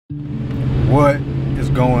What is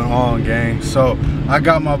going on, gang? So I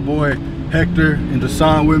got my boy Hector and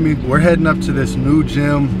Devon with me. We're heading up to this new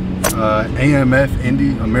gym, AMF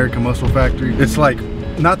Indy, American Muscle Factory. It's like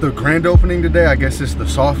not the grand opening today, I guess it's the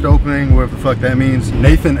soft opening, whatever the fuck that means.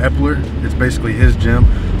 Nathan Epler, it's basically his gym.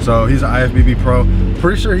 So he's an IFBB pro.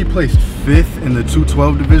 Pretty sure he placed 5th in the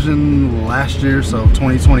 212 division last year, so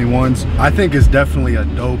 2021's. I think it's definitely a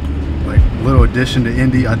dope, like, little addition to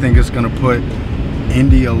Indy. I think it's gonna put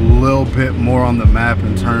Indy a little bit more on the map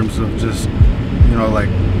in terms of just, you know, like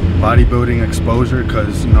bodybuilding exposure,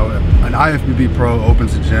 because, you know, an IFBB pro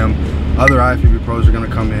opens a gym, other IFBB pros are gonna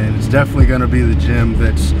come in. It's definitely gonna be the gym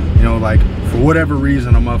that's, you know, like, for whatever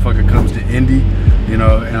reason a motherfucker comes to Indy, you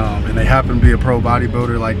know, and they happen to be a pro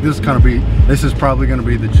bodybuilder, like, this is probably gonna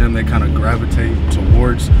be the gym they kind of gravitate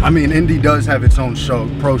towards. I mean, Indy does have its own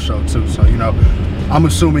pro show too, so, you know, I'm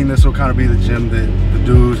assuming this will kind of be the gym that the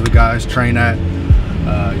dudes, the guys train at,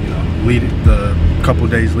 you know, the couple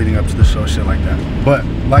days leading up to the show, shit like that. But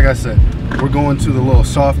like I said, we're going to the little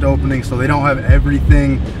soft opening, so they don't have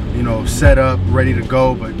everything, you know, set up, ready to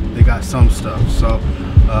go, but they got some stuff. So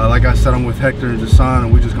like I said, I'm with Hector and Devon,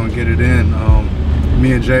 and we're just gonna get it in.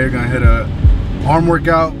 Me and Jay are gonna hit a arm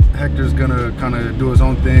workout. Hector's gonna kind of do his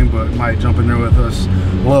own thing, but might jump in there with us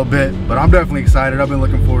a little bit. But I'm definitely excited. I've been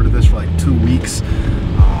looking forward to this for like 2 weeks.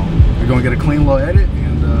 We're gonna get a clean little edit,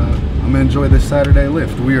 and I'm gonna enjoy this Saturday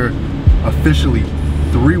lift. We are officially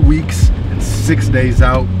 3 weeks and 6 days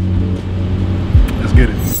out. Let's get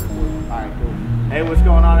it. All right, cool. Hey, what's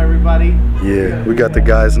going on, everybody? Yeah, we got the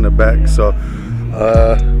guys in the back. So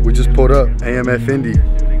we just pulled up AMF Indy.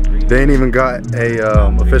 They ain't even got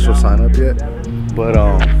a official sign up yet, but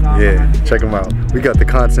yeah, check them out. We got the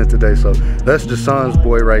content today. So that's Devon's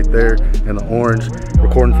boy right there in the orange,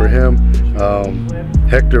 recording for him.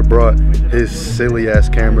 Hector brought his silly ass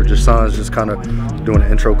camera. Devon's just kind of doing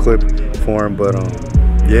an intro clip for him, but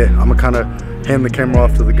yeah, I'm gonna kind of hand the camera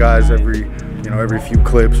off to the guys every few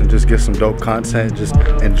clips and just get some dope content. Just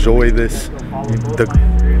enjoy this,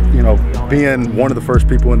 you know, being one of the first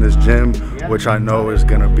people in this gym, which I know is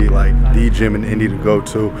gonna be like the gym in Indy to go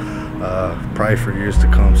to, probably for years to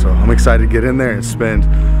come. So I'm excited to get in there and spend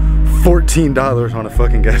 $14 on a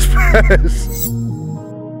fucking gas pass.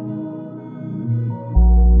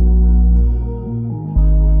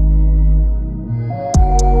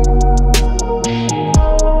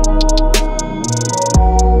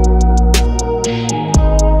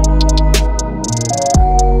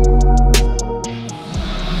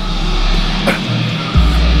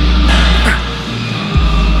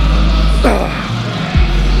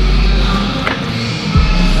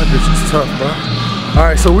 Tough, bro. All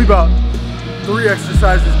right, so we about 3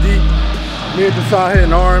 exercises deep. Me and Devon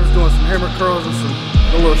hitting arms, doing some hammer curls and some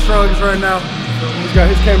little shrugs right now. He's got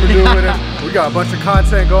his camera doing with it. We got a bunch of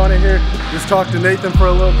content going in here. Just talked to Nathan for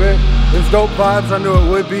a little bit. It's dope vibes, I knew it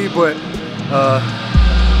would be, but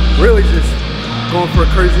really just going for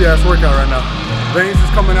a crazy ass workout right now. Veins is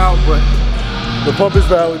coming out, but the pump is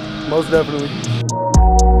valid, most definitely.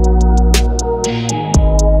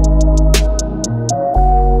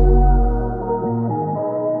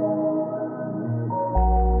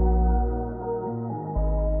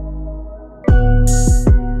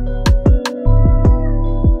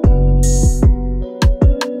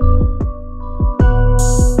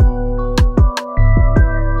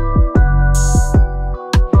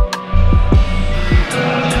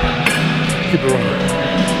 Keep it rolling.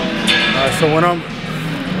 Alright, so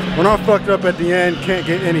when I'm fucked up at the end, can't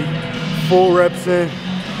get any full reps in.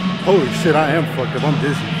 Holy shit, I am fucked up, I'm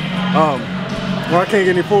dizzy. When I can't get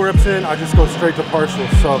any full reps in, I just go straight to partial.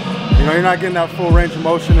 So, you know, you're not getting that full range of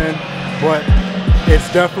motion in, but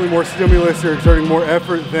it's definitely more stimulus. You're exerting more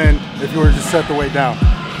effort than if you were to just set the weight down.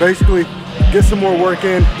 Basically, get some more work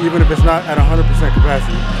in, even if it's not at 100%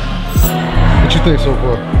 capacity. What you think so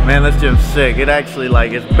far? Man, this gym's sick. It actually,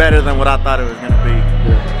 like, it's better than what I thought it was gonna be.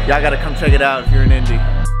 Yeah. Y'all gotta come check it out if you're in Indy.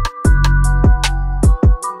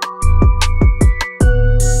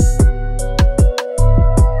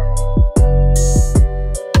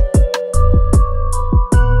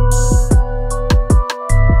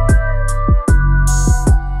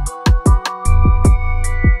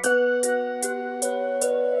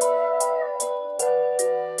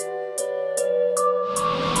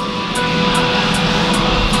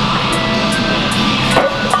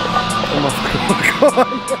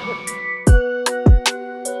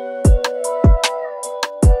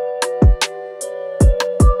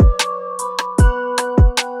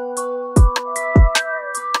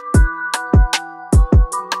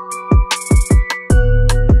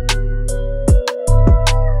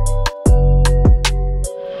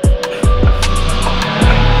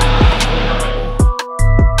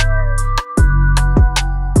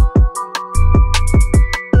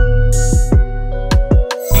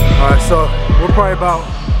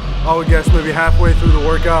 would guess maybe halfway through the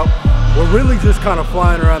workout. We're really just kind of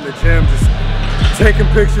flying around the gym, just taking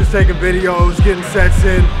pictures, taking videos, getting sets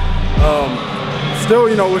in. Still,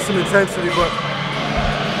 you know, with some intensity, but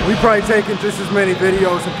we probably taken just as many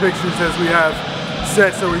videos and pictures as we have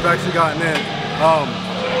sets that we've actually gotten in.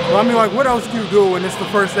 But I mean, like, what else do you do when it's the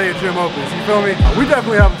first day of gym opens? You feel me? We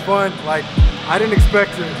definitely having fun. Like, I didn't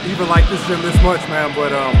expect to even like this gym this much, man. But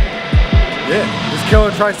yeah, just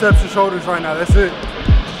killing triceps and shoulders right now. That's it.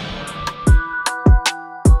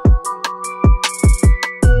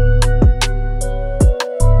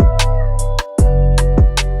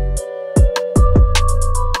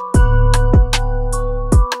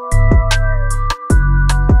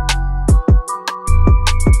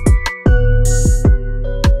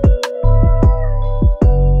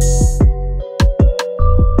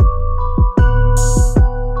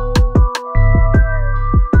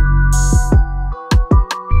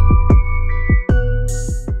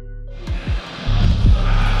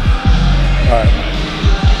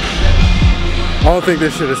 I don't think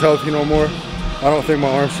this shit is healthy no more. I don't think my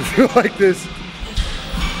arms should feel like this.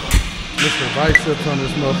 Mr. Biceps on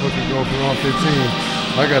this motherfucker go for 115.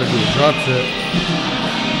 I gotta do a drop set.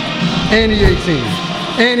 And he 18.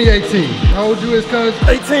 And he 18. How old you is, cuz?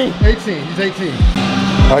 18. 18. He's 18.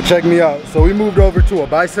 All right, check me out. So we moved over to a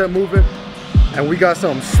bicep movement, and we got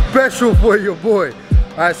something special for your boy.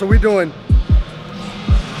 All right, so we're doing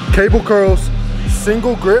cable curls,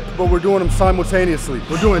 single grip, but we're doing them simultaneously.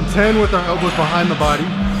 We're doing 10 with our elbows behind the body.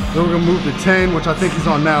 Then we're gonna move to 10, which I think he's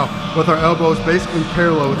on now, with our elbows basically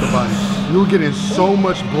parallel with the body. You'll get in so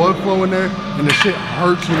much blood flow in there, and the shit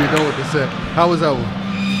hurts when you're done with the set. How was that one?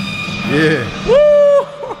 Yeah. Woo!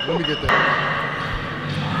 Let me get that.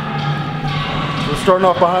 We're starting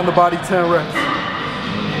off behind the body, 10 reps.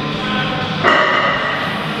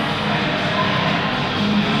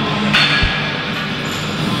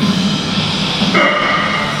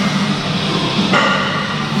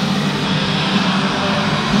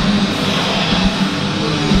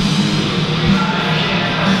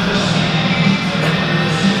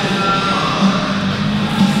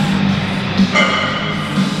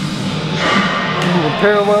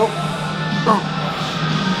 Parallel.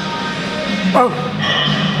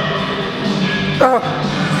 This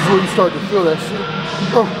is where you start to feel that shit.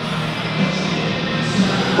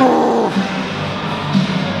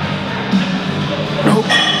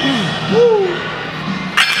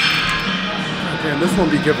 Damn, this one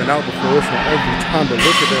be giving out before this one every time, but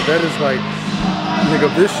look at that. That is like, nigga,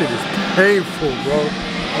 this shit is painful, bro.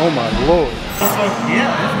 Oh my lord. Yeah,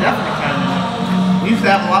 it's definitely kind of. We used to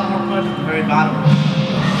have a lot more punch at the very bottom.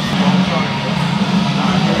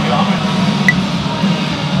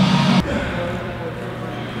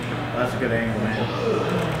 That's a good angle, man.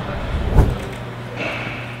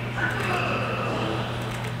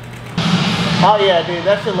 Oh yeah, dude,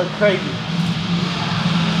 that shit look crazy.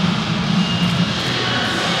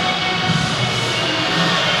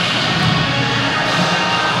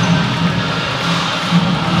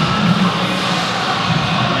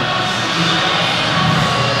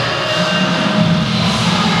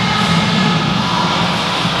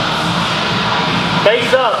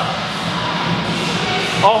 Face up.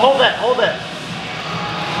 Oh, hold that, hold that.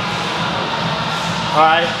 All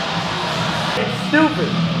right. It's stupid.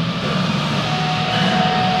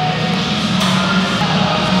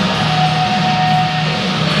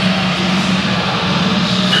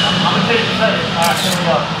 I'm gonna take a second. All right, turn it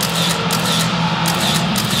up.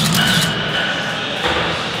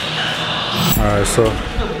 All right, so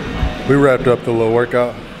we wrapped up the little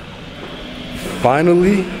workout.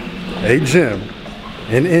 Finally, a gym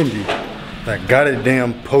in Indy that got a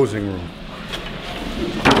damn posing room.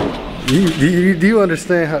 Do you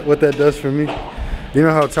understand what that does for me? You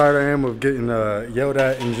know how tired I am of getting yelled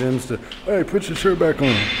at in gyms to, hey, put your shirt back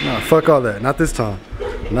on. Nah, fuck all that. Not this time.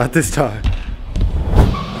 Not this time.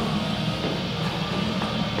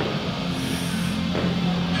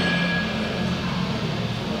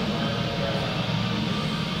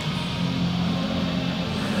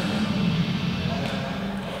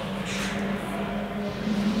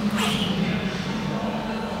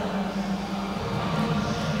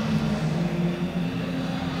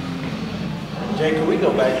 Jay, can we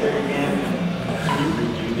go back there again? Can you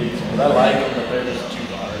redo these? Because I like them, but they're just too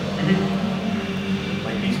hard.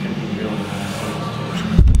 Like these can be real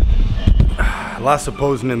nice. Lots of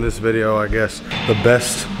posing in this video, I guess. The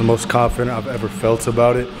best, the most confident I've ever felt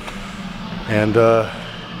about it. And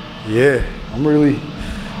yeah, I'm really,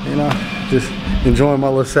 you know, just enjoying my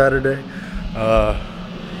little Saturday.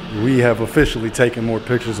 we have officially taken more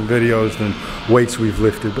pictures and videos than weights we've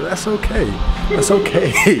lifted, but that's okay. That's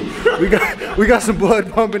okay. we got some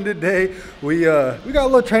blood pumping today. We got a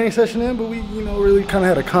little training session in, but we, you know, really kind of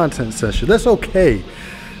had a content session. That's okay,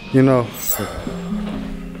 you know.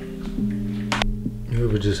 You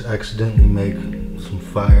ever just accidentally make some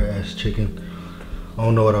fire-ass chicken? I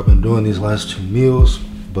don't know what I've been doing these last 2 meals,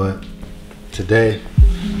 but today,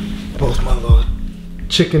 both my little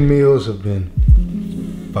chicken meals have been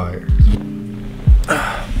fire.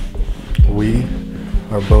 We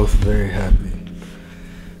are both very happy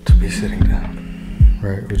to be sitting down,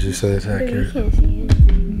 right? Would you say it's accurate? You can't see it.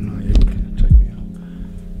 No, you can check me out.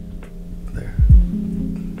 There.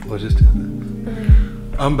 We'll just do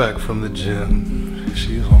this. I'm back from the gym.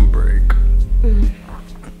 She's on break.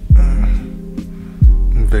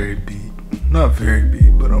 I'm very beat. Not very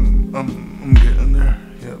beat, but I'm getting there.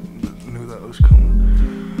 Yep, knew that was coming.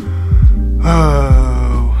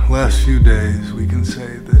 Last few days, we can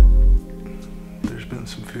say that there's been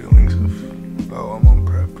some feelings of, oh, I'm on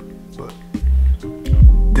prep, but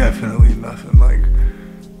definitely nothing like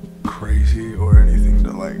crazy or anything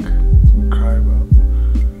to like cry about.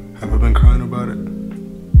 Have I been crying about it?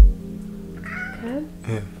 Prep?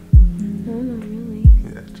 Yeah. No, not really.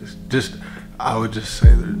 Yeah, just I would just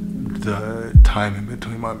say that the time in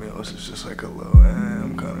between my meals is just like a little,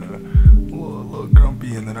 I'm kind of a little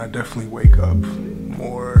grumpy, and then I definitely wake up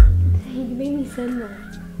more. Hey, you made me send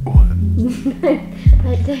that. What?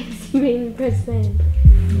 That text you made me press send.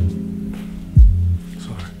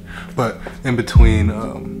 Sorry. But in between,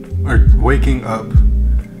 or waking up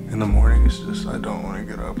in the morning is just, I don't want to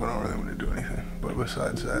get up. I don't really want to do anything. But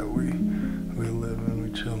besides that, we live and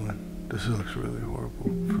we chilling. This looks really horrible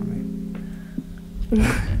for me.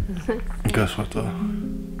 Guess what though?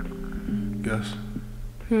 Guess?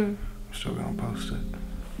 I'm still gonna post it.